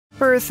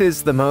Birth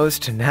is the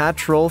most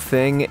natural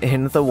thing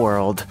in the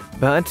world,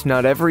 but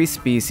not every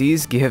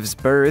species gives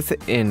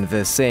birth in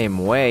the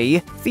same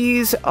way.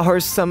 These are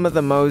some of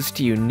the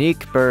most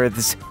unique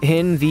births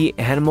in the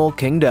animal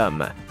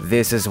kingdom.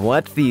 This is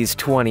what these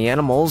 20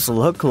 animals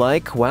look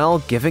like while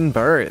giving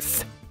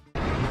birth.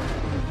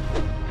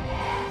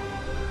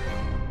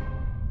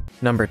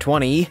 Number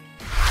 20.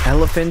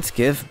 Elephants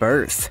give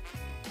birth.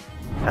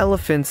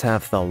 Elephants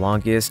have the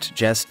longest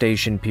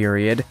gestation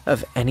period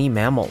of any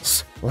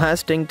mammals,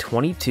 lasting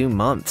 22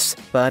 months,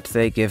 but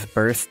they give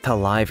birth to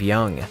live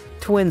young.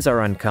 Twins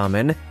are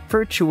uncommon.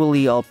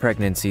 Virtually all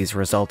pregnancies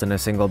result in a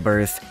single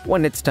birth.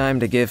 When it's time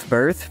to give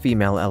birth,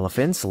 female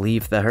elephants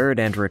leave the herd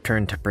and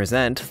return to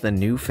present the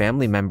new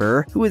family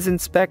member, who is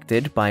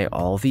inspected by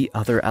all the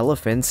other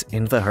elephants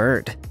in the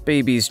herd.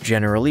 Babies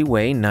generally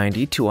weigh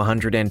 90 to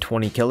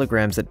 120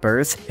 kilograms at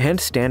birth and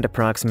stand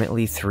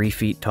approximately 3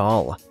 feet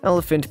tall.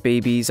 Elephant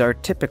babies are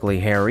typically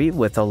hairy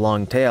with a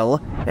long tail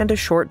and a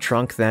short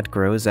trunk that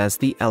grows as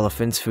the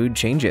elephant's food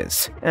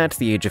changes. At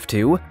the age of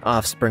 2,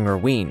 offspring are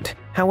weaned.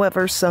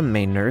 However, some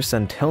may nurse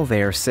until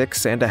they are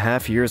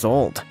 6.5 years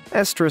old.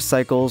 Estrus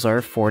cycles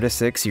are 4 to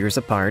 6 years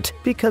apart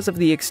because of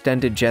the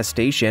extended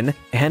gestation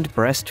and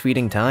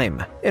breastfeeding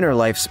time. In her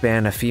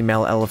lifespan, a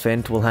female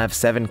elephant will have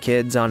 7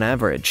 kids on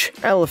average.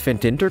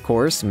 Elephant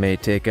intercourse may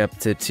take up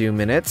to 2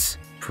 minutes.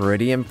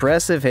 Pretty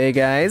impressive, hey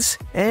guys?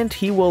 And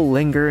he will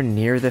linger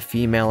near the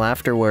female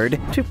afterward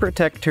to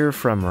protect her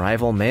from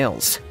rival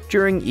males.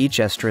 During each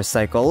estrus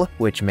cycle,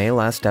 which may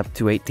last up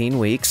to 18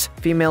 weeks,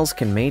 females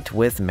can mate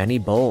with many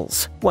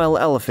bulls. While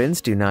elephants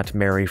do not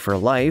marry for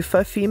life,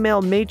 a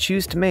female may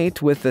choose to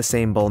mate with the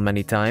same bull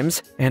many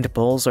times, and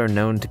bulls are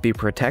known to be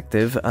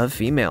protective of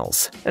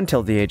females.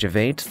 Until the age of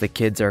 8, the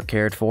kids are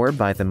cared for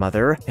by the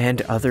mother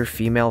and other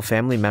female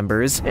family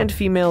members, and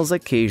females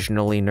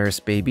occasionally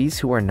nurse babies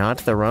who are not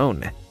their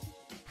own.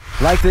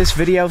 Like this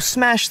video,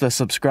 smash the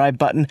subscribe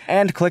button,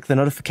 and click the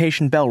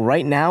notification bell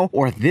right now,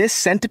 or this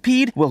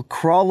centipede will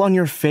crawl on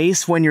your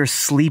face when you're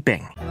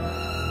sleeping.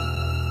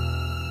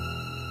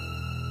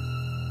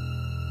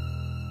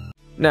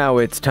 Now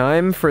it's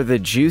time for the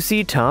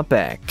juicy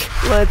topic.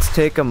 Let's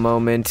take a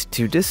moment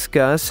to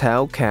discuss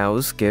how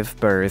cows give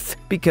birth,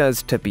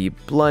 because to be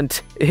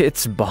blunt,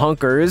 it's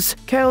bonkers.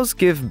 Cows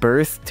give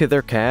birth to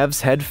their calves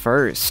head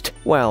first.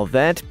 While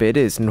that bit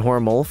is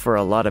normal for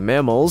a lot of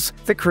mammals,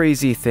 the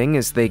crazy thing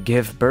is they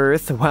give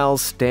birth while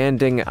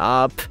standing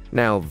up.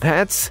 Now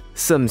that's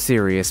some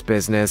serious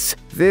business.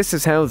 This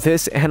is how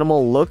this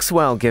animal looks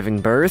while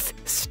giving birth,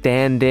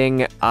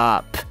 standing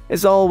up.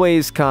 As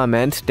always,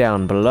 comment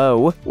down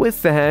below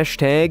with the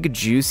hashtag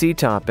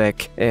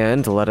 #JuicyTopic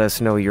and let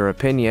us know your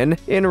opinion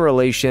in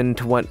relation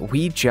to what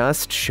we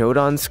just showed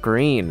on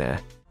screen.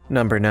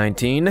 Number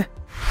 19.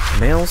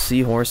 Male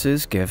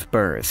seahorses give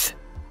birth.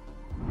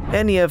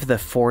 Any of the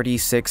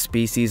 46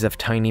 species of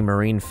tiny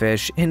marine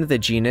fish in the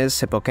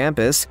genus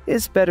Hippocampus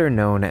is better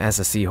known as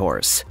a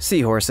seahorse.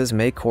 Seahorses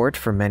may court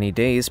for many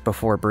days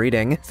before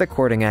breeding. The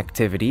courting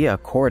activity,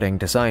 according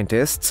to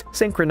scientists,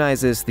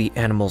 synchronizes the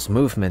animal's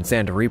movements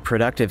and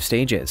reproductive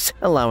stages,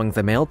 allowing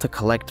the male to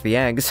collect the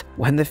eggs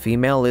when the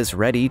female is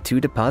ready to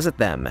deposit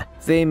them.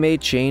 They may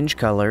change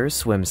color,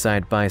 swim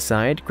side by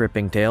side,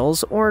 gripping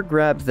tails, or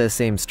grab the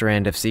same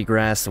strand of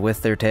seagrass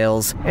with their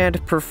tails,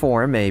 and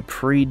perform a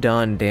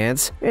pre-dawn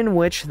dance in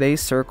which they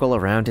circle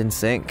around in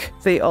sync.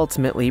 They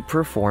ultimately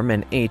perform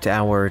an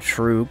 8-hour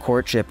true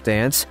courtship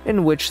dance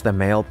in which the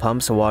male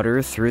pumps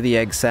water through the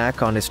egg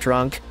sac on his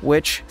trunk,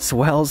 which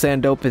swells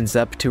and opens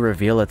up to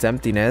reveal its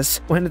emptiness.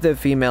 When the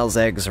female's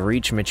eggs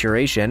reach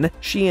maturation,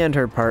 she and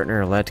her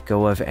partner let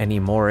go of any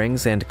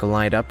moorings and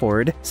glide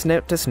upward,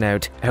 snout to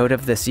snout, out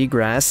of the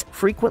seagrass,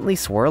 frequently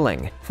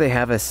swirling. They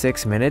have a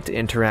 6-minute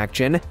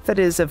interaction that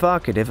is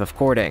evocative of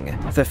courting.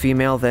 The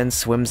female then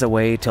swims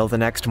away till the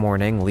next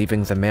morning,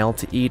 leaving the male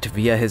to eat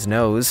via his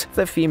nose.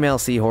 The female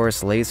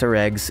seahorse lays her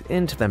eggs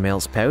into the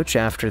male's pouch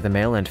after the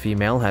male and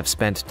female have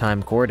spent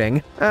time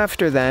courting.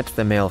 After that,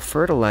 the male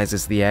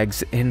fertilizes the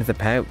eggs in the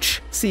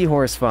pouch.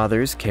 Seahorse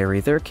fathers carry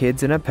their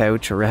kids in a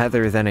pouch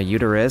rather than a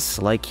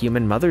uterus like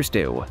human mothers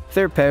do.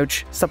 Their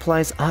pouch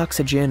supplies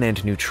oxygen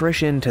and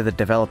nutrition to the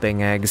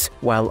developing eggs,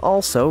 while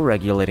also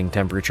regulating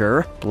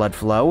temperature, blood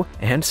flow,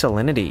 and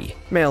salinity.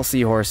 Male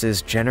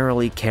seahorses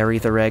generally carry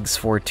their eggs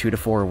for 2 to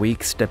 4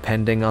 weeks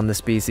depending on the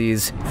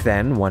species.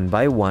 Then, one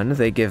by one,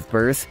 they give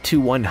birth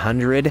to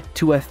 100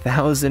 to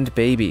 1,000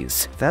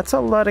 babies. That's a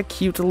lot of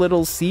cute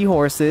little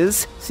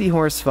seahorses.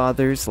 Seahorse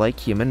fathers, like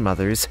human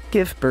mothers,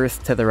 give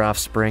birth to their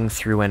offspring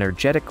through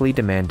energetically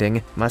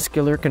demanding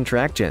muscular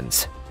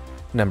contractions.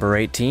 Number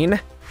 18.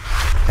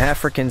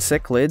 African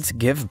cichlids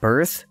give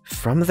birth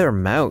from their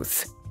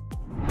mouth.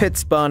 Pit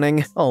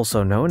spawning,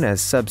 also known as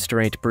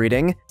substrate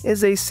breeding,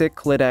 is a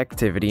cichlid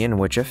activity in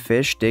which a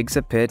fish digs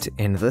a pit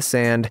in the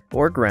sand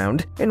or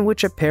ground in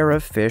which a pair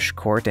of fish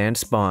court and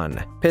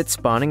spawn. Pit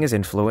spawning is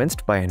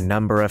influenced by a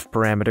number of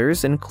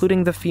parameters,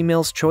 including the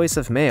female's choice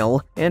of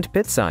male and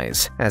pit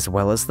size, as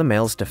well as the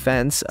male's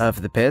defense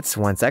of the pits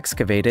once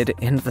excavated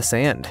in the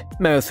sand.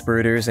 Mouth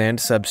brooders and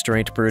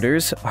substrate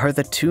brooders are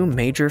the two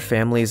major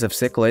families of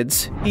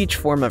cichlids. Each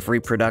form of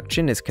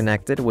reproduction is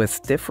connected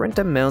with different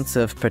amounts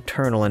of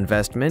paternal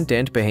investment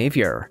and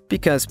behavior.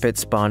 Because pit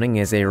spawning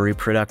is a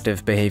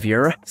reproductive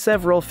behavior,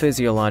 several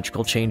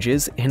physiological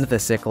changes in the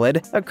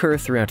cichlid occur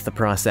throughout the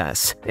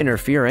process,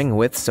 interfering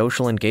with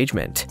social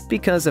engagement.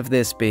 Because of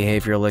this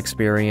behavioral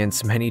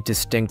experience, many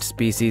distinct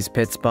species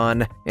pit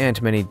spawn,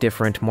 and many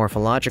different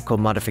morphological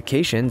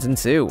modifications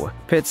ensue.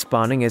 Pit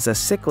spawning is a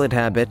cichlid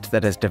habit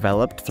that has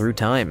developed through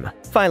time.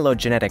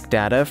 Phylogenetic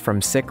data from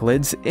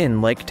cichlids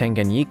in Lake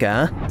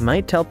Tanganyika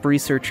might help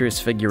researchers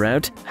figure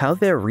out how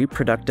their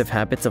reproductive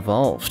habits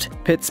evolved.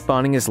 Pit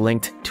spawning is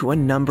linked to a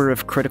number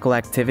of critical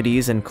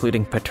activities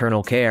including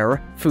paternal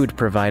care, food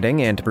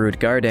providing, and brood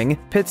guarding.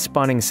 Pit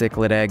spawning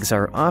cichlid eggs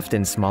are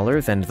often smaller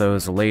than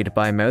those laid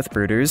by mouth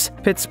brooders.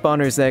 Pit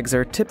spawners' eggs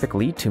are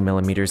typically 2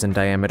 mm in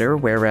diameter,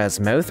 whereas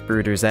mouth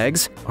brooders'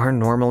 eggs are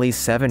normally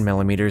 7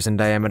 mm in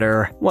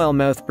diameter. While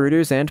mouth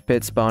brooders and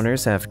pit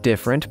spawners have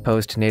different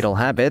postnatal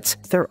habits,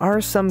 there are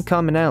some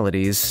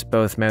commonalities.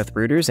 Both mouth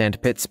brooders and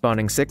pit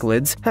spawning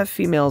cichlids have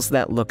females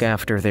that look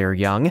after their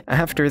young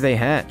after they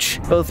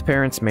hatch. Both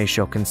parents may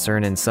show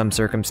concern in some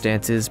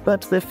circumstances,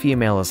 but the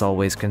female is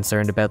always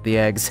concerned about the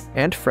eggs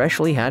and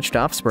freshly hatched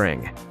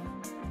offspring.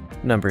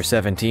 Number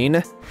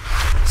 17.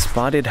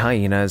 Spotted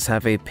hyenas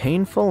have a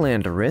painful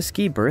and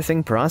risky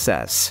birthing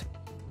process.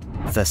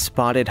 The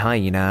spotted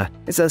hyena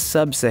is a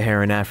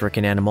sub-Saharan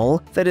African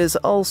animal that is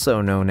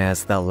also known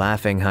as the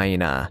laughing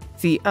hyena.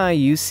 The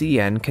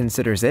IUCN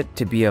considers it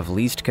to be of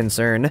least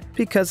concern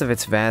because of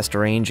its vast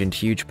range and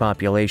huge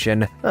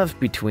population of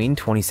between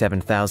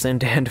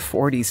 27,000 and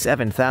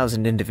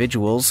 47,000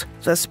 individuals.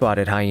 The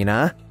spotted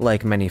hyena,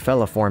 like many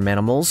feliform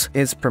animals,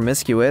 is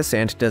promiscuous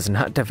and does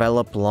not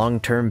develop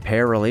long-term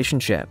pair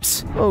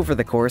relationships. Over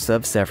the course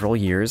of several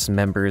years,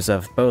 members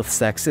of both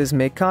sexes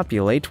may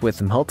copulate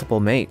with multiple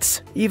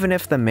mates. Even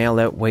if the male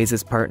outweighs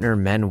his partner,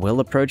 men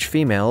will approach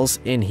females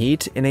in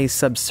heat in a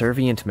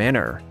subservient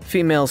manner.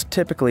 Females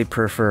typically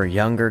prefer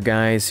younger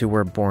guys who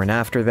were born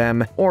after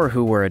them or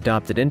who were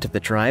adopted into the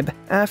tribe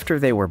after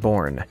they were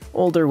born.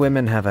 Older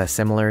women have a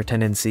similar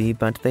tendency,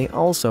 but they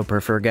also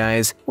prefer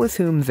guys with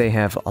whom they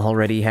have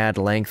already had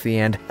lengthy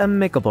and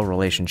amicable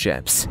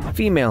relationships.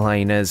 Female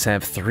hyenas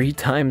have 3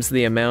 times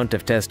the amount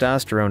of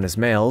testosterone as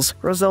males,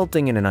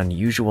 resulting in an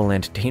unusual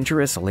and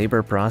dangerous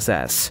labor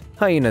process.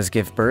 Hyenas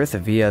give birth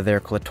via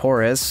their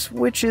clitoris,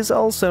 which is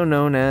also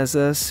known as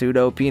a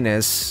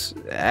pseudopenis.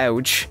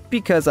 Ouch.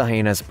 Because a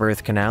hyena's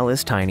birth canal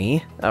is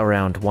tiny,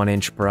 around 1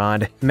 inch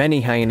broad, many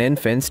hyena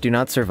infants do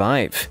not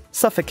survive.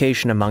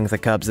 Suffocation among the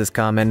cubs is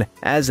common,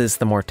 as is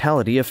the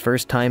mortality of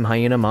first-time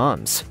hyena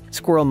moms.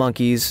 Squirrel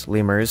monkeys,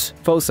 lemurs,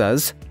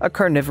 phosas, a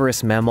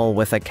carnivorous mammal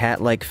with a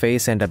cat-like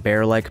face and a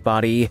bear-like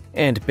body,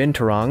 and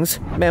binturongs,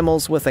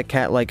 mammals with a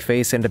cat-like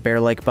face and a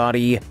bear-like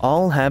body,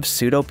 all have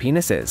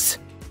pseudopenises.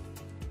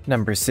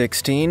 Number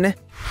 16.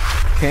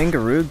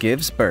 Kangaroo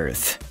gives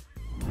birth.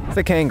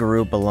 The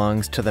kangaroo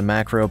belongs to the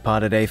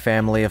Macropodidae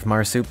family of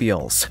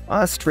marsupials.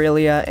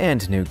 Australia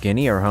and New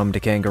Guinea are home to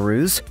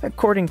kangaroos.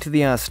 According to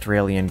the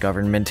Australian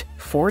government,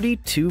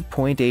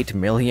 42.8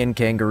 million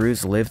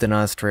kangaroos lived in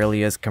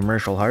Australia's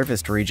commercial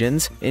harvest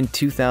regions in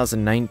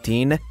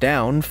 2019,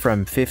 down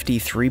from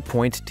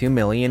 53.2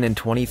 million in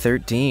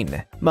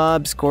 2013.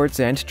 Mobs, courts,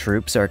 and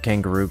troops are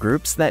kangaroo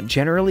groups that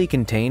generally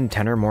contain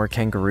 10 or more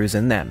kangaroos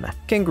in them.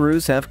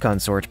 Kangaroos have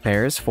consort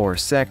pairs for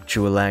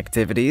sexual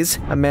activities.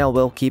 A male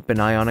will keep an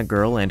eye on a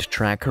girl and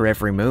track her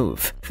every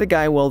move. The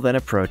guy will then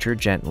approach her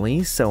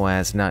gently so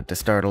as not to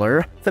startle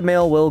her. The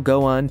male will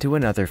go on to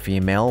another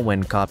female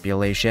when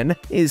copulation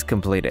is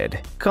completed.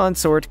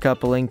 Consort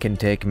coupling can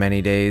take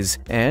many days,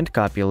 and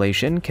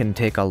copulation can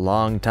take a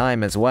long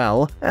time as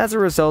well. As a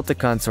result, a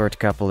consort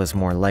couple is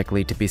more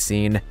likely to be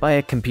seen by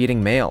a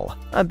competing male.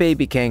 A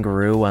baby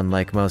kangaroo,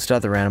 unlike most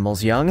other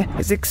animals young,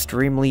 is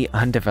extremely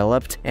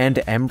undeveloped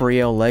and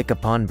embryo-like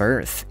upon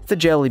birth. The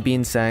jelly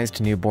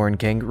bean-sized newborn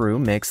kangaroo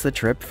makes the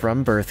trip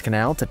from birth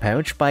canal to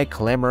pouch by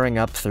clambering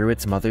up through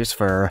its mother's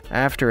fur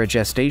after a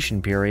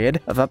gestation period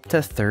of up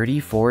to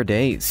 34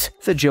 days.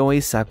 The joey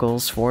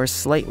suckles for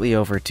slightly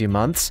over 2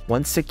 months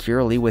once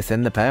securely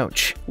within the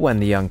pouch.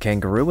 When the young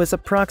kangaroo is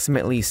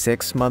approximately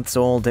 6 months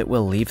old, it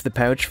will leave the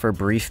pouch for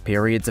brief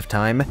periods of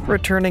time,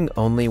 returning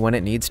only when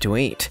it needs to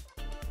eat.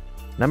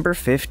 Number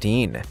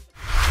 15.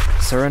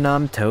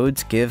 Suriname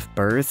toads give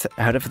birth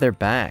out of their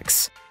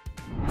backs.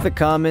 The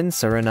common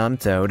Suriname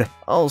toad,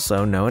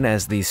 also known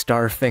as the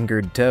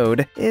star-fingered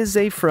toad, is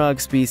a frog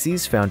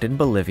species found in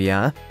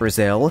Bolivia,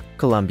 Brazil,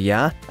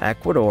 Colombia,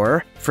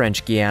 Ecuador,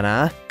 French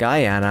Guiana,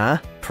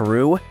 Guyana,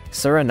 Peru,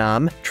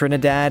 Suriname,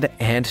 Trinidad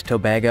and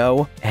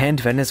Tobago, and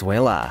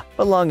Venezuela,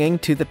 belonging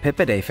to the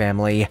Pipidae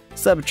family.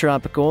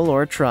 Subtropical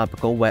or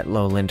tropical wet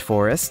lowland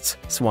forests,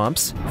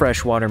 swamps,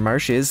 freshwater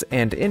marshes,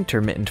 and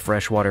intermittent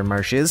freshwater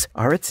marshes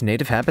are its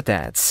native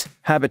habitats.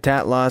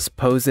 Habitat loss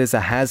poses a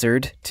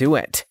hazard to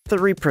it. The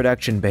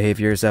reproduction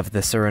behaviors of the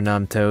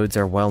Suriname toads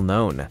are well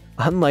known.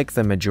 Unlike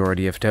the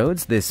majority of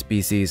toads, this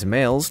species'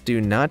 males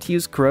do not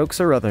use croaks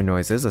or other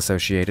noises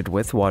associated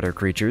with water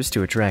creatures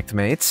to attract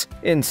mates.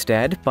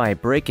 Instead, by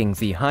breaking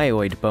the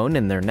hyoid bone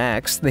in their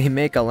necks, they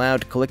make a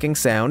loud clicking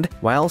sound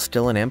while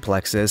still in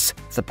amplexus.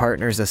 The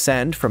partners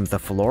ascend from the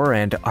floor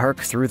and arc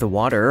through the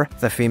water.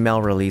 The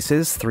female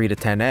releases 3 to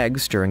 10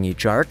 eggs during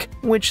each arc,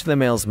 which the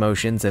male's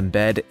motions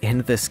embed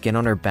in the skin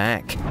on her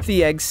back.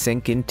 The eggs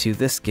sink into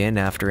the skin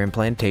after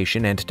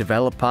implantation and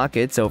develop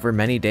pockets over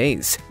many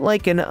days,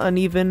 like an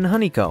uneven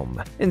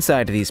honeycomb.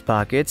 Inside these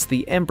pockets,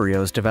 the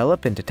embryos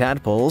develop into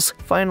tadpoles,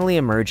 finally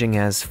emerging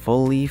as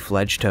fully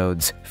fledged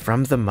toads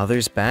from the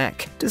mother's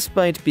back,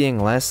 despite being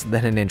less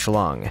than an inch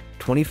long.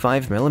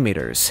 25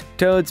 millimeters.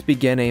 Toads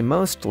begin a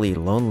mostly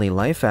lonely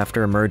life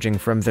after emerging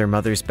from their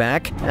mother's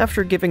back.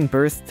 After giving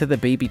birth to the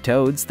baby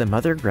toads, the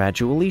mother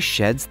gradually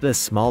sheds the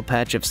small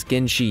patch of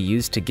skin she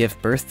used to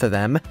give birth to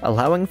them,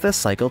 allowing the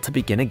cycle to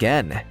begin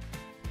again.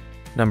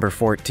 Number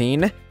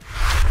 14.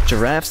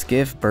 Giraffes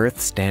give birth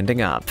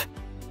standing up.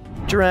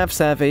 Giraffes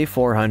have a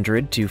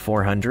 400 to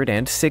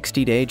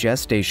 460-day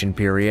gestation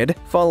period,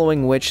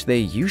 following which they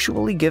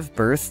usually give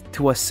birth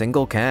to a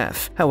single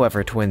calf.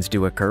 However, twins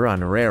do occur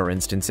on rare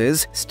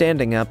instances.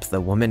 Standing up,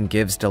 the woman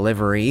gives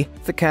delivery.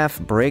 The calf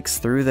breaks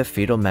through the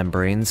fetal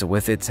membranes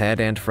with its head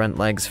and front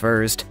legs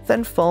first,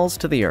 then falls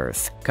to the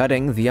earth,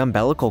 cutting the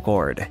umbilical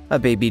cord. A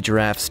baby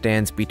giraffe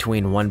stands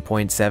between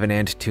 1.7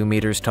 and 2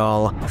 meters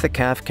tall. The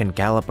calf can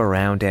gallop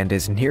around and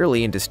is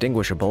nearly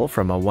indistinguishable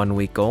from a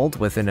 1-week-old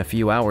within a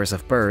few hours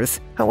of birth.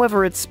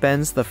 However, it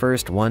spends the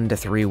first 1 to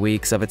 3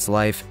 weeks of its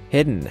life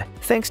hidden,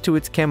 thanks to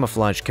its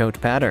camouflage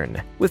coat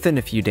pattern. Within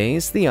a few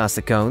days, the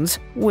ossicones,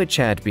 which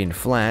had been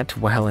flat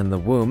while in the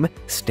womb,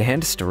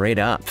 stand straight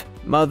up.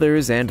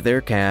 Mothers and their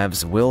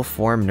calves will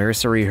form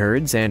nursery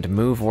herds and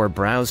move or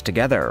browse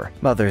together.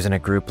 Mothers in a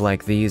group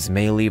like these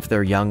may leave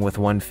their young with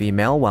one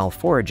female while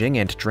foraging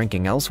and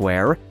drinking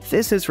elsewhere.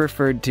 This is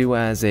referred to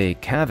as a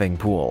calving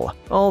pool.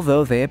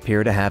 Although they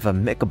appear to have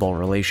amicable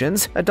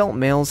relations, adult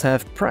males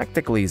have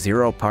practically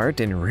zero part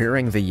in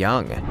rearing the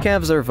young.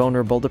 Calves are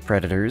vulnerable to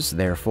predators,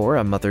 therefore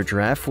a mother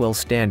giraffe will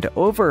stand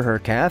over her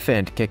calf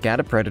and kick at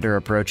a predator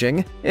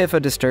approaching. If a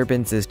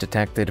disturbance is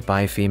detected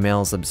by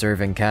females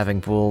observing calving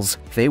pools,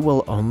 they will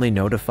only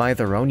notify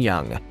their own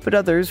young, but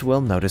others will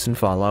notice and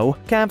follow.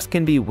 Calves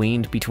can be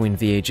weaned between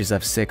the ages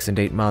of 6 and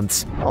 8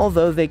 months,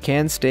 although they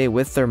can stay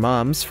with their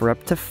moms for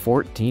up to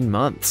 14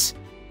 months.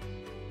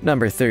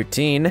 Number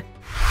 13.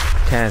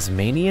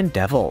 Tasmanian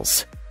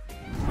devils.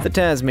 The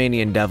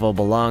Tasmanian devil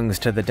belongs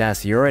to the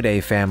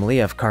Dasyuridae family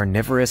of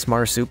carnivorous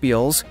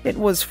marsupials. It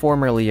was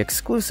formerly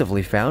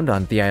exclusively found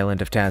on the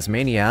island of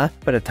Tasmania,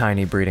 but a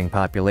tiny breeding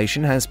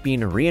population has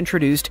been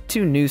reintroduced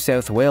to New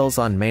South Wales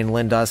on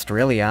mainland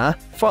Australia.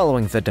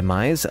 Following the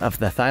demise of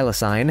the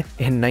thylacine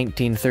in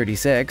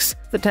 1936,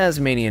 the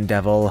Tasmanian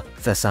devil,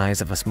 the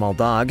size of a small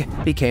dog,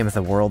 became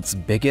the world's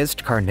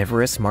biggest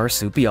carnivorous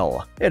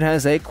marsupial. It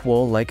has a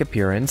quoll-like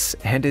appearance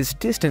and is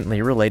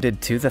distantly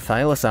related to the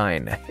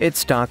thylacine. Its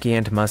stocky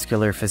and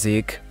muscular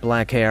physique,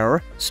 black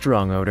hair,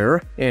 strong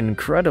odor,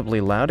 incredibly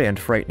loud and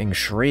frightening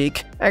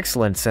shriek,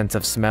 excellent sense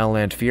of smell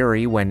and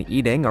fury when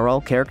eating are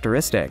all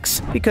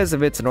characteristics. Because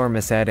of its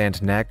enormous head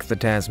and neck, the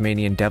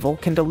Tasmanian devil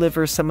can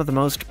deliver some of the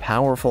most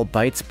powerful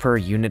bites per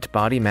unit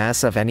body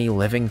mass of any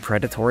living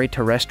predatory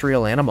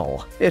terrestrial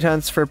animal. It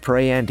hunts for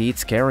prey and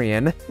eats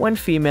carrion. When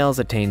females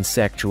attain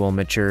sexual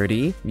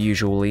maturity,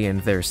 usually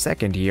in their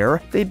second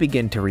year, they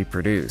begin to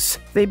reproduce.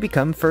 They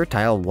become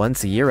fertile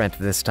once a year at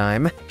this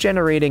time,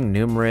 generating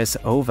numerous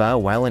ova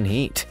while in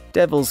heat.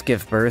 Devils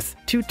give birth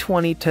to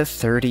 20 to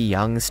 30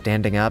 young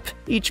standing up,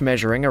 each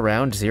measuring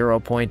around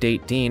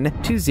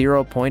 0.18 to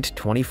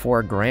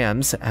 0.24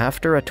 grams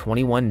after a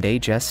 21-day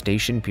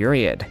gestation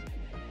period.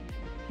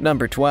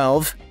 Number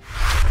 12.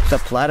 The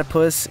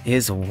platypus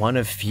is one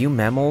of few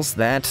mammals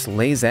that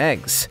lays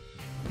eggs.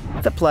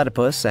 The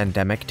platypus,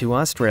 endemic to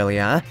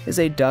Australia, is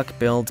a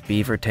duck-billed,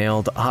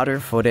 beaver-tailed,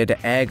 otter-footed,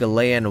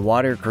 egg-laying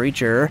water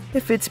creature.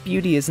 If its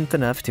beauty isn't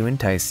enough to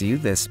entice you,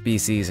 this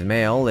species'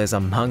 male is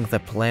among the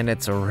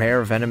planet's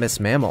rare venomous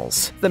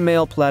mammals. The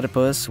male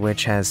platypus,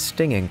 which has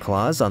stinging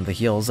claws on the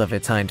heels of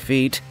its hind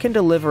feet, can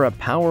deliver a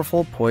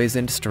powerful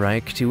poisoned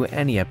strike to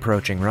any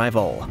approaching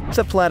rival.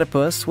 The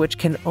platypus, which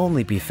can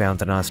only be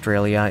found in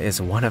Australia,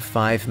 is one of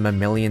 5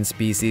 mammalian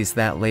species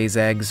that lays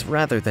eggs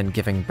rather than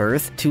giving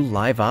birth to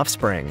live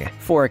offspring. offspring.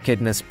 4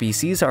 echidna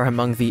species are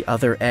among the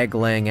other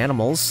egg-laying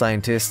animals.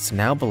 Scientists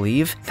now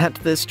believe that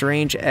the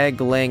strange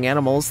egg-laying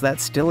animals that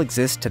still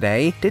exist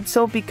today did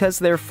so because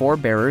their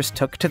forebears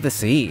took to the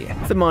sea.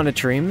 The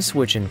monotremes,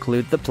 which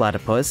include the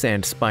platypus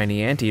and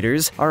spiny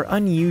anteaters, are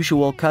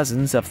unusual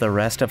cousins of the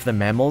rest of the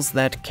mammals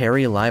that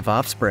carry live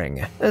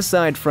offspring.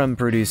 Aside from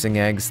producing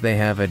eggs, they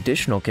have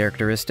additional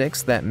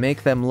characteristics that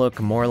make them look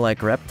more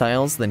like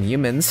reptiles than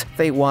humans.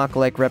 They walk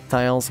like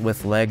reptiles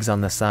with legs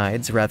on the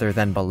sides rather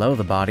than below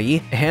the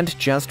body, and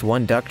just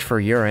one duct for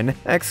urine,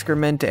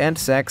 excrement, and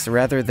sex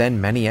rather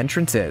than many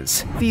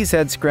entrances. These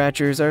head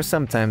scratchers are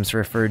sometimes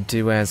referred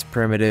to as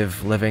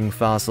primitive living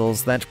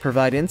fossils that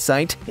provide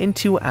insight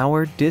into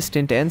our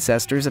distant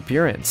ancestors'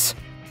 appearance.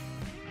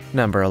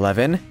 Number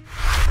 11.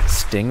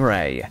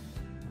 Stingray.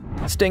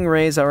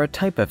 Stingrays are a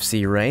type of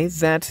sea ray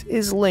that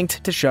is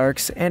linked to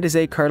sharks and is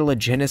a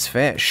cartilaginous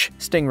fish.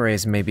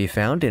 Stingrays may be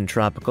found in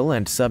tropical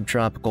and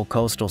subtropical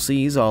coastal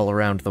seas all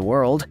around the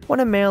world. When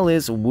a male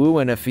is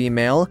wooing a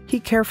female, he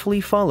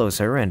carefully follows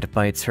her and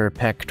bites her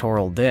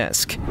pectoral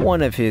disc.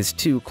 One of his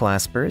 2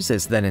 claspers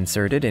is then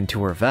inserted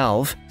into her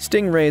valve.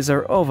 Stingrays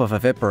are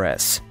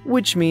ovoviviparous,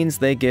 which means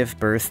they give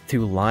birth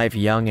to live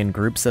young in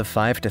groups of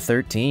 5 to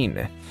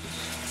 13.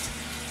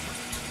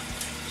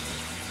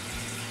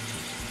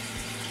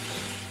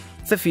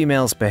 The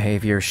female's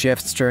behavior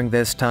shifts during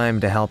this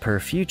time to help her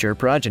future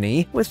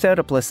progeny. Without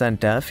a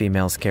placenta,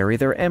 females carry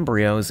their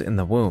embryos in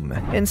the womb.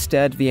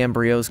 Instead, the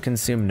embryos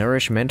consume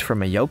nourishment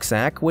from a yolk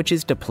sac, which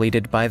is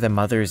depleted by the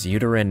mother's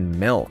uterine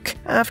milk.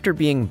 After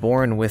being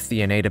born with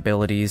the innate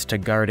abilities to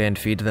guard and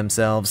feed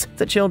themselves,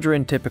 the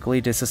children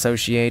typically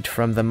disassociate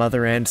from the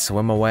mother and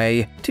swim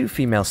away. 2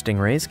 female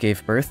stingrays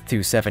gave birth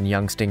to 7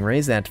 young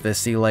stingrays at the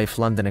Sea Life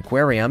London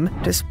Aquarium,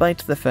 despite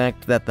the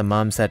fact that the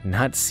moms had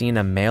not seen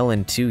a male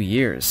in 2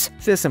 years.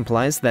 This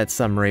implies that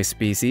some ray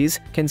species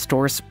can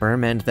store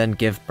sperm and then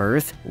give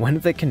birth when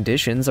the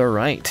conditions are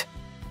right.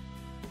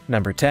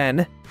 Number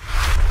 10.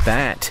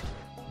 Bat.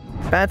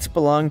 Bats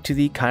belong to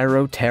the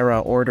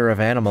Chiroptera order of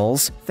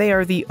animals. They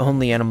are the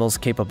only animals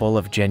capable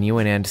of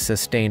genuine and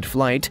sustained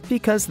flight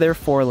because their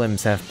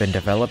forelimbs have been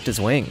developed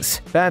as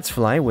wings. Bats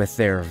fly with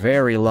their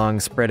very long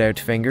spread-out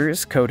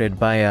fingers coated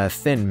by a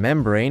thin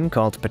membrane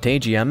called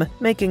patagium,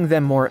 making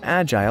them more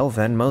agile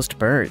than most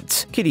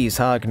birds. Kitty's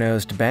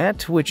hog-nosed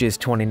bat, which is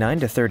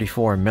 29 to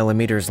 34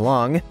 millimeters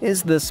long,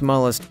 is the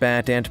smallest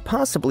bat and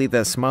possibly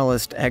the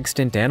smallest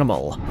extant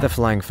animal. The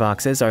flying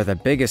foxes are the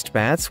biggest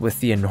bats, with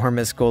the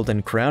enormous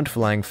golden crowned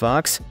flying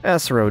fox,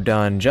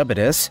 Acerodon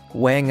jubatus,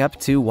 weighing up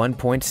to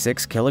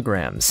 1.6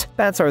 kilograms.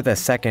 Bats are the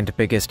second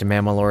biggest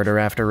mammal order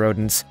after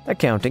rodents,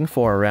 accounting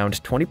for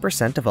around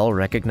 20% of all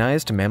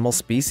recognized mammal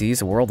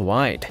species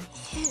worldwide.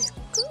 Yes,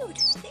 good.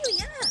 There we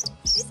are.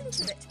 Listen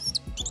to it.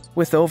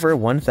 With over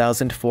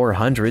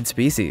 1,400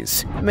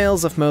 species.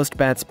 Males of most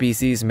bat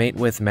species mate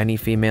with many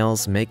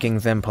females, making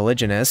them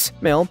polygynous.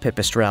 Male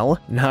pipistrelle,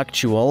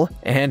 noctual,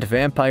 and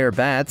vampire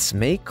bats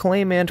may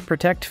claim and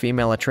protect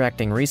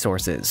female-attracting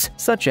resources,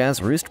 such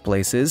as roost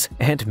places,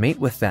 and mate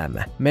with them.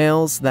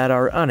 Males that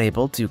are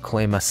unable to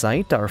claim a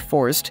site are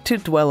forced to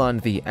dwell on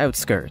the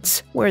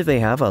outskirts, where they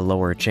have a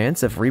lower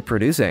chance of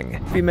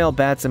reproducing. Female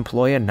bats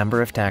employ a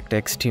number of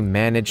tactics to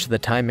manage the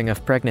timing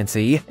of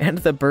pregnancy and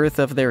the birth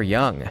of their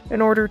young,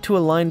 in order to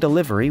align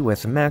delivery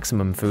with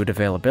maximum food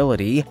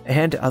availability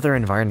and other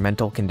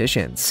environmental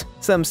conditions.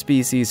 Some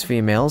species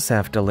females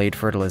have delayed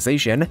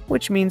fertilization,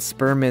 which means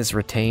sperm is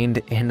retained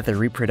in the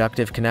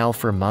reproductive canal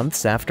for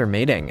months after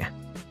mating.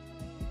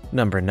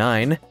 Number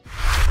 9.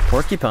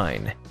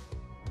 Porcupine.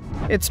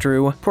 It's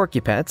true,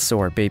 porcupets,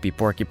 or baby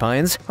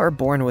porcupines, are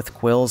born with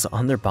quills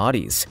on their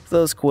bodies.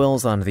 Those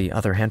quills, on the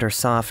other hand, are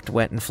soft,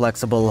 wet, and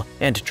flexible,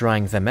 and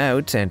drying them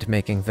out and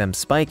making them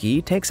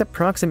spiky takes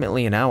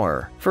approximately an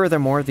hour.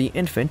 Furthermore, the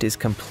infant is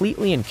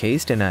completely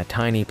encased in a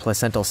tiny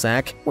placental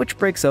sac, which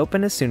breaks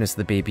open as soon as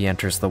the baby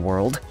enters the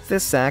world.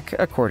 This sac,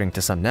 according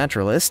to some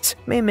naturalists,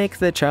 may make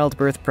the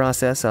childbirth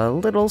process a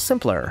little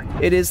simpler.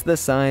 It is the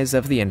size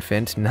of the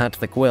infant, not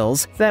the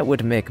quills, that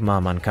would make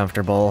mom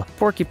uncomfortable.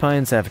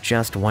 Porcupines have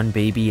just one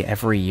baby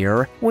every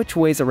year, which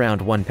weighs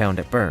around 1 pound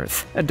at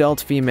birth.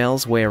 Adult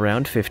females weigh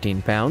around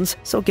 15 pounds,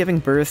 so giving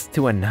birth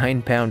to a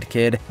 9-pound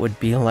kid would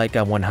be like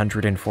a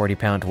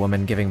 140-pound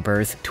woman giving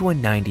birth to a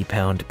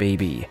 90-pound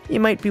baby. You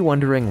might be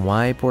wondering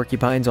why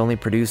porcupines only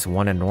produce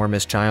one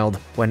enormous child,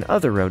 when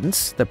other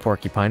rodents, the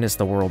porcupine is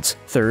the world's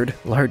 3rd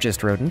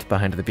largest rodent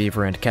behind the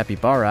beaver and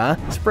capybara,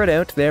 spread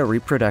out their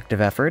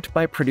reproductive effort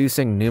by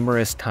producing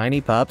numerous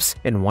tiny pups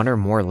in 1 or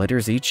more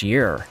litters each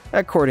year.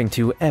 According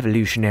to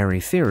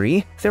evolutionary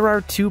theory, there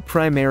are 2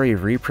 primary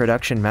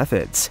reproduction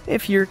methods.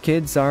 If your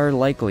kids are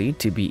likely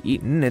to be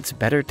eaten, it's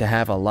better to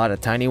have a lot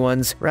of tiny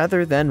ones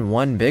rather than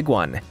one big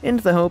one, in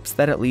the hopes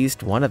that at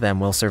least one of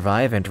them will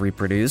survive and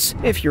reproduce.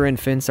 If your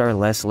infants are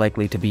less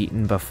likely to be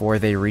eaten before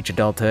they reach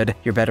adulthood,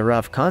 you're better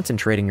off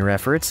concentrating your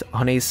efforts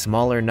on a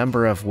smaller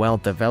number of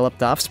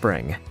well-developed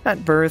offspring.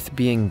 At birth,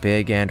 being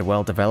big and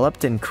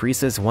well-developed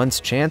increases one's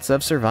chance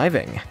of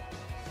surviving.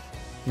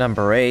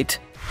 Number 8.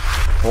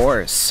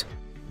 Horse.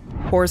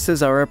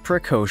 Horses are a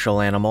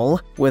precocial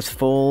animal, with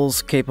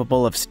foals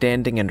capable of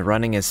standing and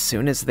running as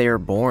soon as they are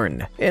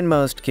born. In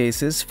most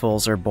cases,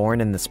 foals are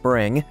born in the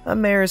spring. A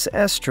mare's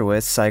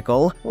estruous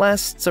cycle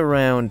lasts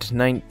around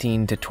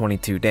 19 to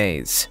 22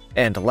 days,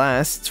 and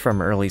lasts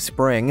from early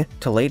spring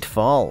to late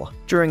fall.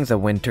 During the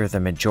winter, the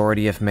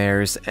majority of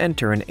mares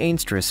enter an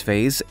estrus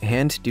phase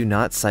and do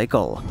not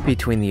cycle.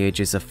 Between the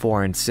ages of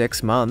 4 and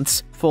 6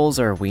 months, foals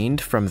are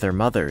weaned from their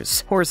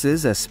mothers.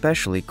 Horses,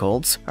 especially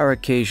colts, are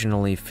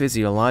occasionally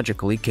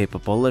physiologically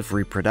capable of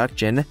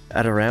reproduction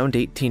at around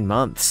 18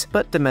 months,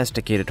 but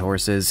domesticated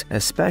horses,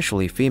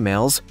 especially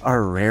females,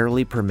 are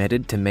rarely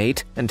permitted to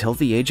mate until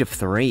the age of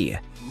 3.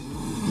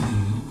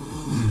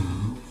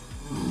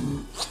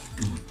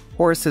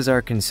 Horses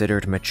are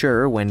considered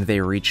mature when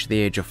they reach the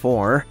age of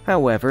 4,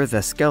 however,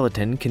 the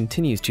skeleton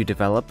continues to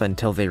develop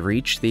until they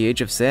reach the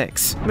age of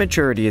 6.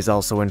 Maturity is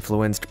also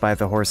influenced by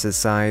the horse's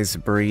size,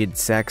 breed,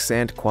 sex,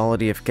 and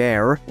quality of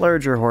care.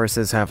 Larger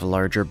horses have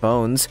larger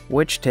bones,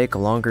 which take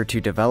longer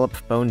to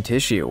develop bone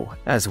tissue,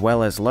 as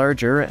well as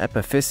larger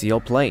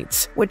epiphyseal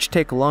plates, which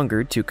take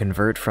longer to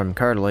convert from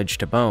cartilage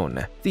to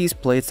bone. These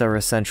plates are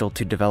essential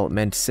to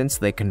development since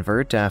they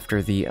convert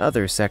after the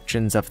other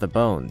sections of the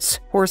bones.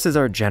 Horses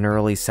are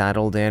generally saddled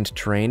and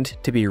trained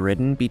to be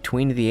ridden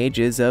between the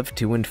ages of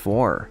 2 and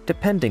 4,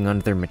 depending on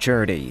their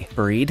maturity,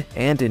 breed,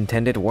 and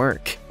intended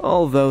work.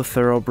 Although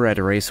thoroughbred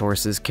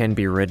racehorses can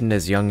be ridden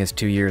as young as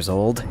 2 years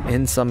old,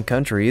 in some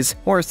countries,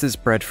 horses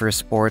bred for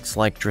sports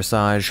like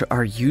dressage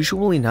are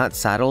usually not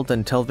saddled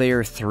until they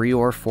are 3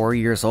 or 4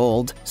 years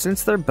old,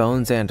 since their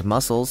bones and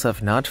muscles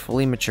have not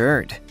fully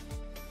matured.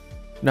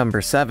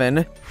 Number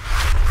 7.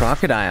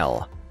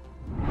 Crocodile.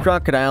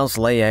 Crocodiles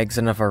lay eggs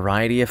in a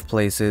variety of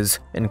places,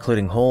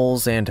 including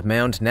holes and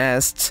mound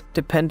nests,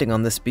 depending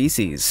on the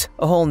species.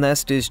 A hole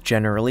nest is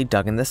generally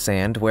dug in the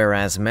sand,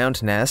 whereas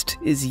mound nest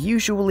is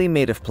usually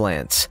made of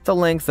plants. The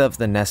length of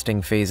the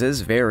nesting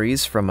phases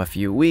varies from a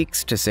few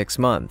weeks to 6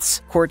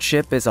 months.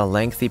 Courtship is a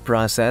lengthy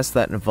process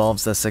that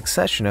involves a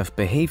succession of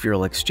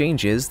behavioral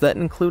exchanges that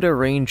include a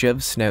range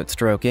of snout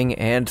stroking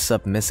and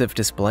submissive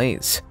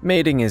displays.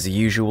 Mating is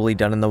usually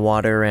done in the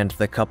water, and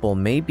the couple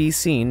may be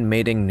seen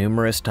mating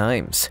numerous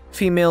times.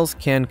 Females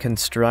can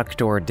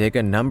construct or dig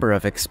a number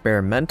of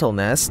experimental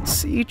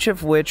nests, each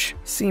of which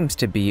seems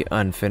to be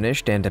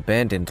unfinished and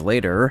abandoned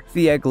later.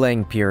 The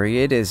egg-laying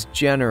period is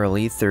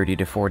generally 30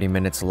 to 40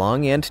 minutes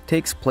long and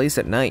takes place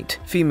at night.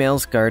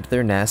 Females guard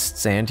their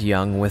nests and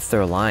young with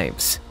their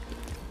lives.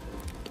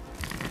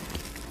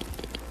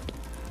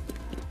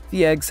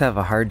 The eggs have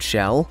a hard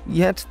shell,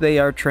 yet they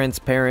are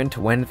transparent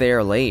when they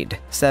are laid.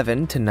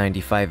 7 to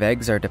 95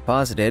 eggs are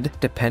deposited,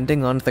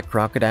 depending on the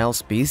crocodile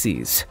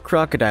species.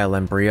 Crocodile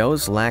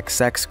embryos lack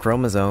sex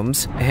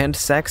chromosomes, and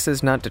sex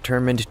is not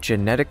determined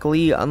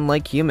genetically,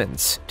 unlike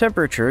humans.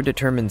 Temperature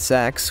determines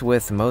sex,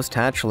 with most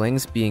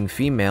hatchlings being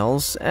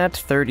females at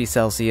 30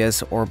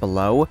 Celsius or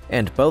below,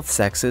 and both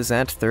sexes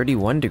at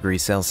 31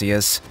 degrees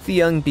Celsius. The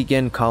young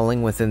begin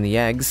calling within the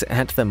eggs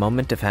at the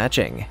moment of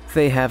hatching.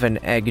 They have an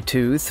egg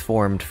tooth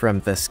formed from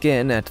the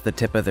skin at the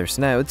tip of their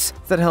snouts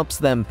that helps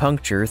them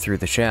puncture through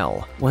the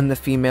shell. When the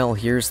female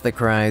hears the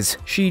cries,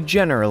 she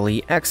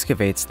generally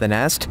excavates the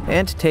nest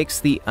and takes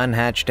the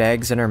unhatched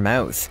eggs in her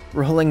mouth,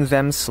 rolling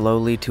them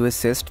slowly to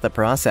assist the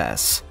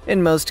process.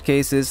 In most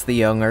cases, the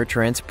young are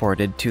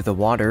transported to the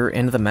water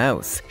in the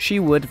mouth. She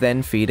would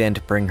then feed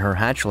and bring her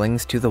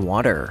hatchlings to the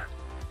water.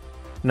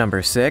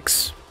 Number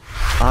 6.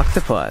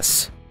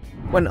 Octopus.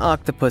 When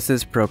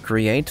octopuses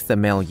procreate, the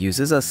male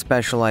uses a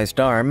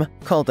specialized arm,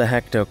 called a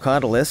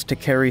hectocotylus, to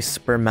carry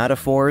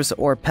spermatophores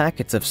or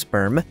packets of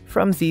sperm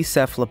from the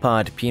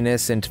cephalopod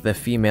penis into the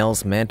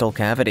female's mantle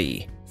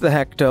cavity. The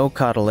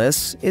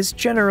hectocotylus is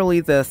generally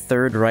the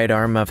third right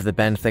arm of the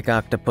benthic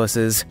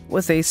octopuses,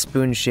 with a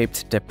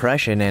spoon-shaped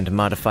depression and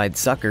modified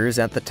suckers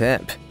at the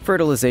tip.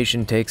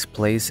 Fertilization takes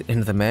place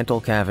in the mantle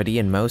cavity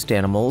in most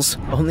animals.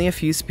 Only a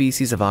few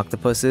species of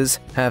octopuses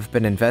have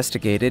been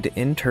investigated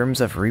in terms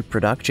of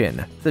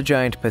reproduction. The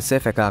giant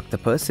Pacific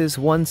octopus is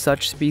one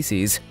such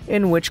species,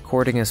 in which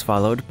courting is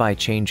followed by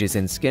changes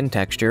in skin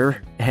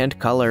texture and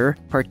color,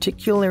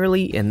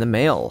 particularly in the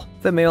male.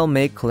 The male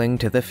may cling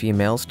to the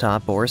female's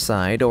top or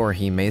side, or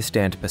he may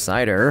stand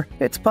beside her.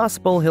 It's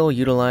possible he'll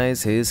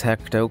utilize his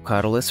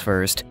hectocotylus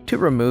first to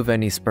remove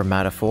any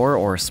spermatophore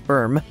or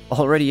sperm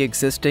already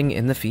existing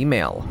in the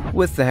female.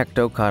 With the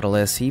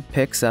hectocotylus, he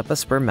picks up a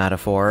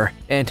spermatophore,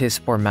 and his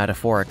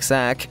spermatophoric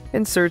sac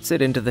inserts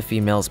it into the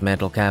female's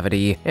mantle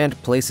cavity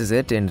and places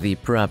it in the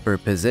proper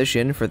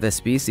position for the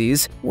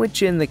species,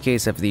 which in the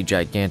case of the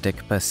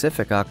gigantic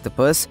Pacific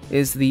octopus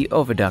is the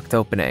oviduct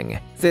opening.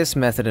 This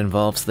method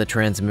involves the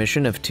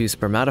transmission of two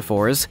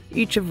spermatophores,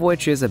 each of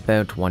which is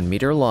about 1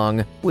 meter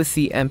long, with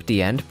the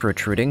empty end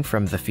protruding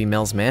from the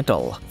female's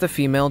mantle. The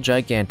female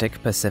gigantic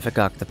Pacific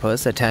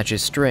octopus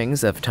attaches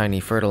strings of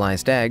tiny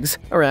fertilized eggs,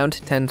 around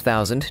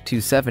 10,000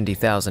 to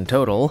 70,000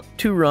 total,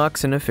 to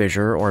rocks in a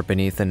fissure or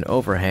beneath an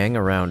overhang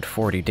around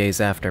 40 days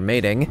after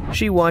mating.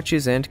 She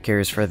watches and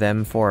cares for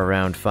them for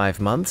around 5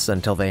 months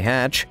until they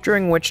hatch,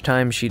 during which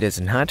time she does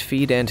not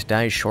feed and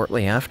dies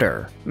shortly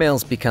after.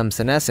 Males become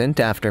senescent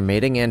after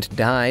mating and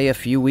die a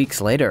few weeks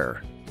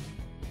later.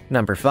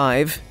 Number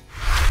 5.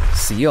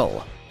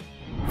 Seal.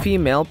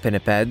 Female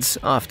pinnipeds,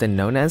 often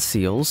known as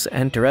seals,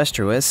 enter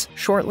estruus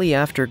shortly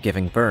after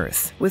giving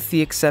birth, with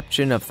the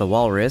exception of the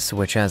walrus,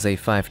 which has a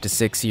 5 to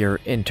 6 year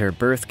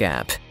inter-birth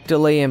gap.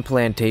 Delay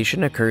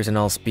implantation occurs in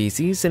all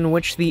species in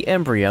which the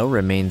embryo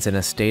remains in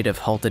a state of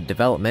halted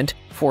development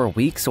for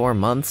weeks or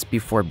months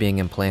before being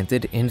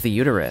implanted in the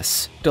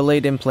uterus.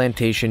 Delayed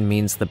implantation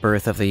means the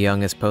birth of the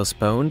young is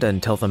postponed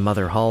until the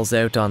mother hauls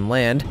out on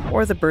land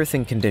or the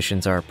birthing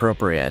conditions are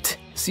appropriate.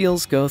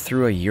 Seals go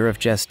through a year of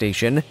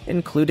gestation,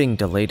 including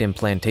delayed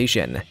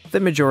implantation. The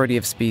majority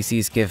of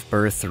species give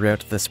birth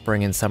throughout the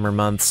spring and summer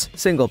months.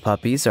 Single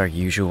puppies are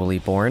usually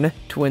born,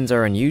 twins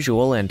are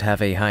unusual and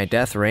have a high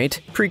death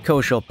rate,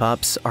 precocial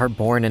pups are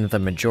born in the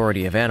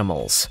majority of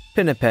animals.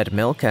 Pinniped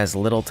milk has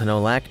little to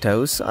no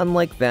lactose,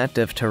 unlike that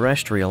of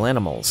terrestrial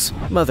animals.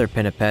 Mother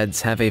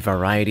pinnipeds have a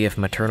variety of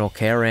maternal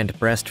care and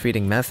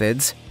breastfeeding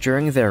methods.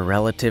 During their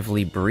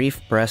relatively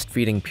brief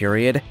breastfeeding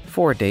period,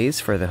 4 days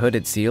for the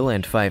hooded seal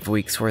and 5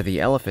 weeks for the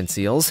elephant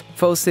seals,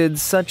 phocids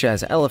such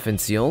as elephant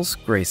seals,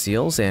 gray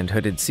seals, and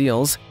hooded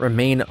seals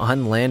remain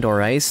on land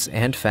or ice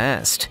and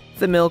fast.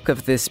 The milk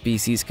of this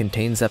species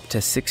contains up to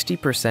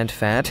 60%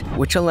 fat,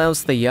 which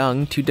allows the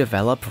young to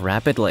develop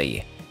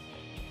rapidly.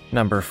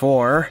 Number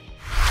 4.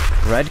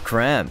 Red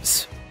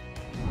crabs.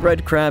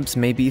 Red crabs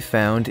may be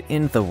found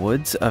in the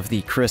woods of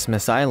the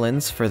Christmas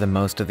Islands for the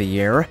most of the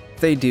year.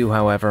 They do,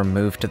 however,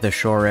 move to the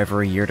shore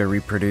every year to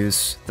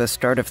reproduce. The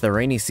start of the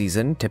rainy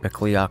season,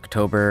 typically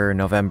October,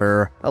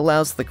 November,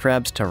 allows the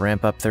crabs to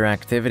ramp up their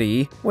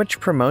activity,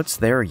 which promotes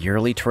their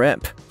yearly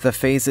trip. The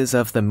phases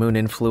of the moon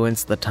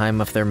influence the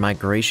time of their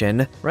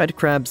migration. Red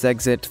crabs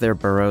exit their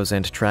burrows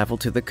and travel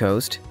to the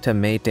coast to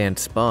mate and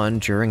spawn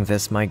during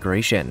this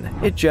migration.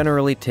 It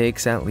generally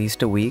takes at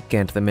least a week,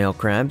 and the male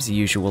crabs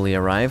usually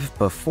arrive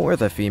before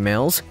the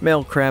females.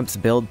 Male crabs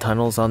build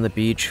tunnels on the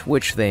beach,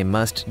 which they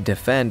must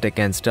defend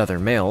against other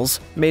males.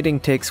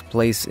 Mating takes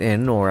place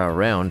in or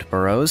around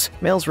burrows.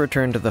 Males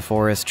return to the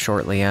forest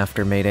shortly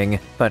after mating,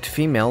 but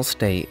females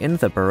stay in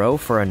the burrow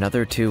for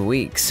another 2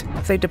 weeks.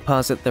 They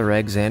deposit their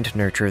eggs and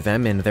nurture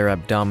them in their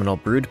abdominal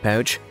brood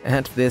pouch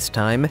at this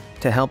time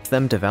to help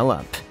them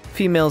develop.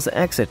 Females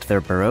exit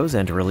their burrows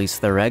and release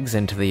their eggs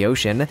into the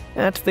ocean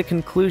at the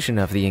conclusion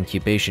of the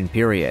incubation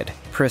period,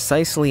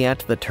 precisely at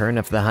the turn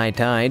of the high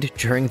tide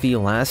during the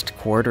last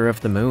quarter of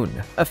the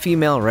moon. A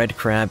female red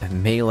crab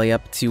may lay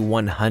up to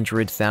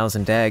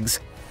 100,000 eggs,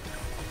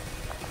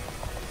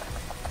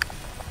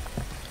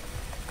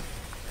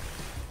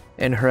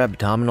 in her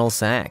abdominal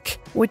sac,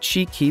 which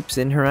she keeps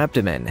in her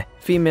abdomen.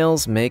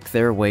 Females make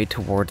their way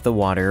toward the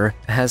water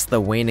as the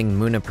waning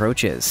moon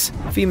approaches.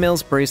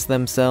 Females brace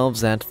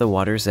themselves at the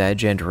water's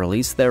edge and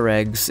release their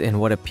eggs in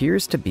what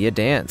appears to be a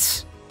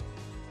dance.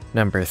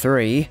 Number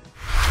 3.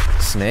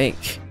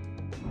 Snake.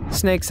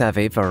 Snakes have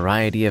a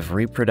variety of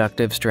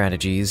reproductive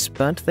strategies,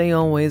 but they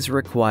always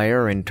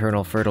require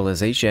internal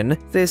fertilization.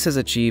 This is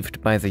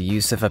achieved by the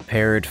use of a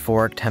paired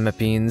forked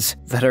hemipenes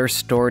that are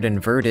stored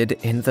inverted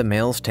in the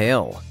male's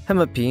tail.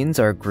 Hemipenes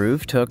are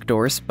grooved, hooked,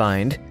 or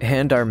spined,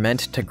 and are meant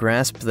to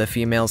grasp the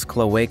female's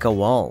cloaca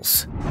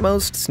walls.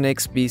 Most snake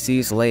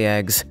species lay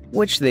eggs,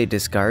 which they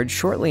discard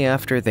shortly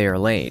after they are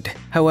laid.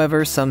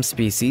 However, some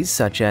species,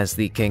 such as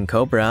the king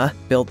cobra,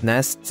 build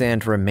nests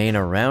and remain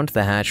around the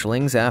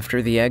hatchlings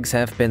after the eggs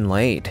have been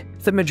laid.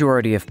 The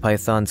majority of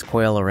pythons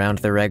coil around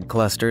their egg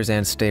clusters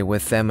and stay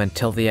with them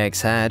until the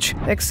eggs hatch.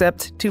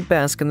 Except to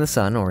bask in the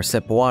sun or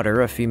sip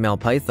water, a female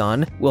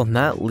python will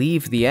not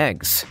leave the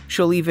eggs.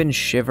 She'll even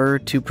shiver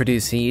to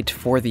produce heat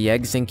for the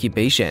egg's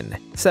incubation.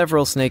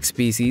 Several snake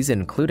species,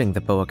 including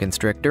the boa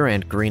constrictor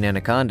and green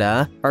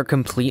anaconda, are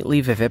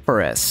completely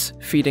viviparous,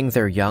 feeding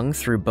their young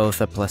through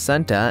both a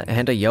placenta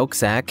and a yolk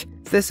sac.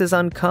 This is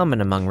uncommon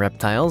among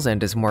reptiles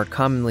and is more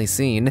commonly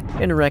seen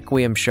in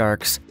requiem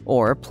sharks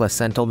or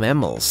placental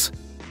mammals.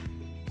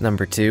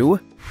 Number 2.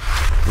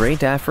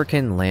 Great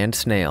African Land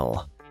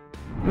Snail.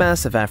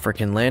 Massive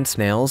African land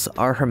snails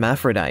are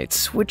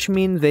hermaphrodites, which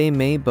mean they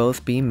may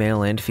both be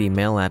male and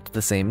female at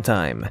the same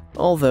time.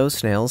 Although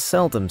snails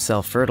seldom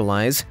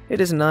self-fertilize, it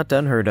is not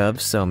unheard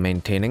of, so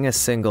maintaining a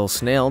single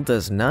snail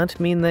does not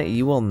mean that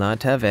you will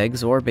not have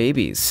eggs or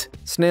babies.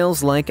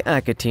 Snails like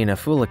Achatina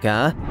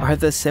fulica are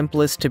the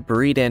simplest to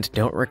breed and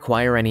don't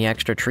require any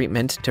extra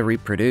treatment to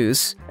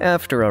reproduce.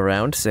 After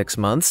around 6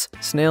 months,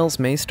 snails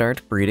may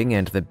start breeding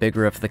and the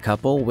bigger of the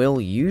couple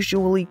will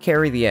usually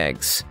carry the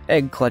eggs.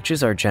 Egg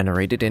clutches are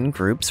generated incubated in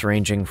groups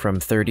ranging from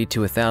 30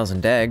 to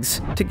 1,000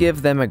 eggs. To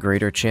give them a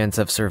greater chance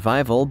of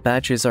survival,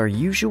 batches are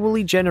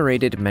usually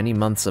generated many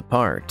months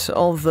apart,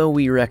 although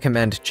we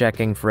recommend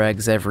checking for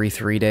eggs every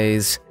 3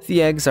 days.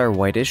 The eggs are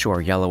whitish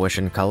or yellowish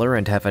in color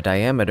and have a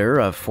diameter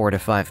of 4 to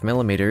 5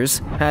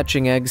 millimeters.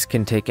 Hatching eggs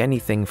can take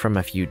anything from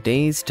a few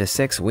days to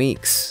 6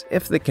 weeks.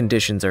 If the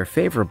conditions are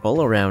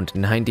favorable, around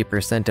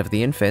 90% of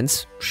the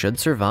infants should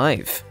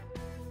survive.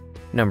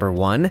 Number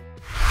 1.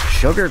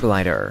 Sugar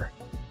glider.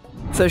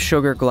 The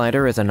sugar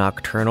glider is a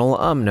nocturnal,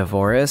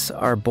 omnivorous,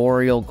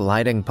 arboreal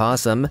gliding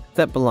possum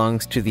that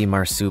belongs to the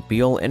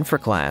marsupial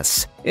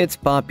infraclass. Its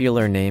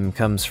popular name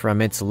comes from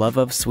its love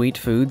of sweet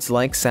foods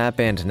like sap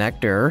and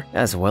nectar,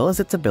 as well as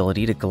its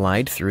ability to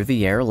glide through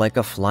the air like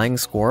a flying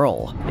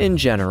squirrel. In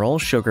general,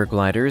 sugar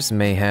gliders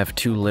may have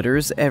 2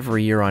 litters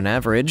every year on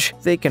average.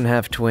 They can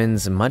have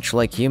twins much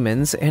like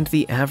humans, and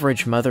the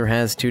average mother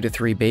has 2 to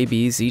 3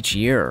 babies each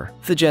year.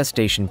 The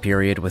gestation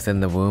period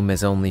within the womb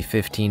is only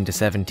 15 to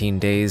 17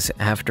 days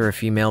after a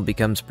female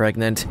becomes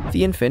pregnant.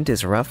 The infant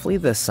is roughly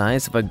the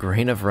size of a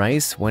grain of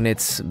rice when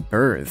it's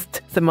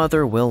birthed. The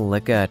mother will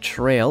lick a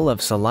trail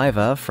of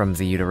saliva from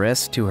the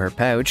uterus to her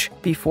pouch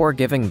before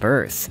giving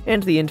birth,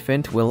 and the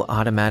infant will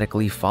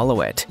automatically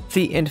follow it.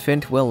 The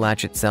infant will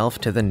latch itself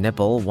to the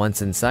nipple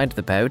once inside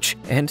the pouch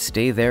and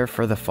stay there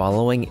for the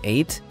following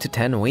 8 to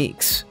 10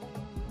 weeks.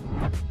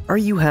 Are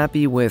you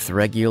happy with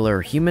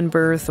regular human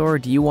birth, or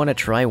do you want to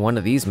try one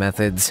of these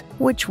methods?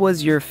 Which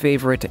was your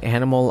favorite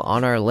animal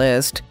on our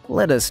list?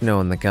 Let us know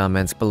in the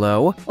comments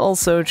below.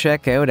 Also,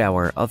 check out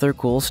our other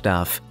cool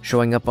stuff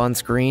showing up on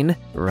screen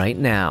right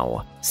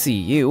now. See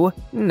you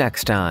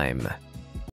next time.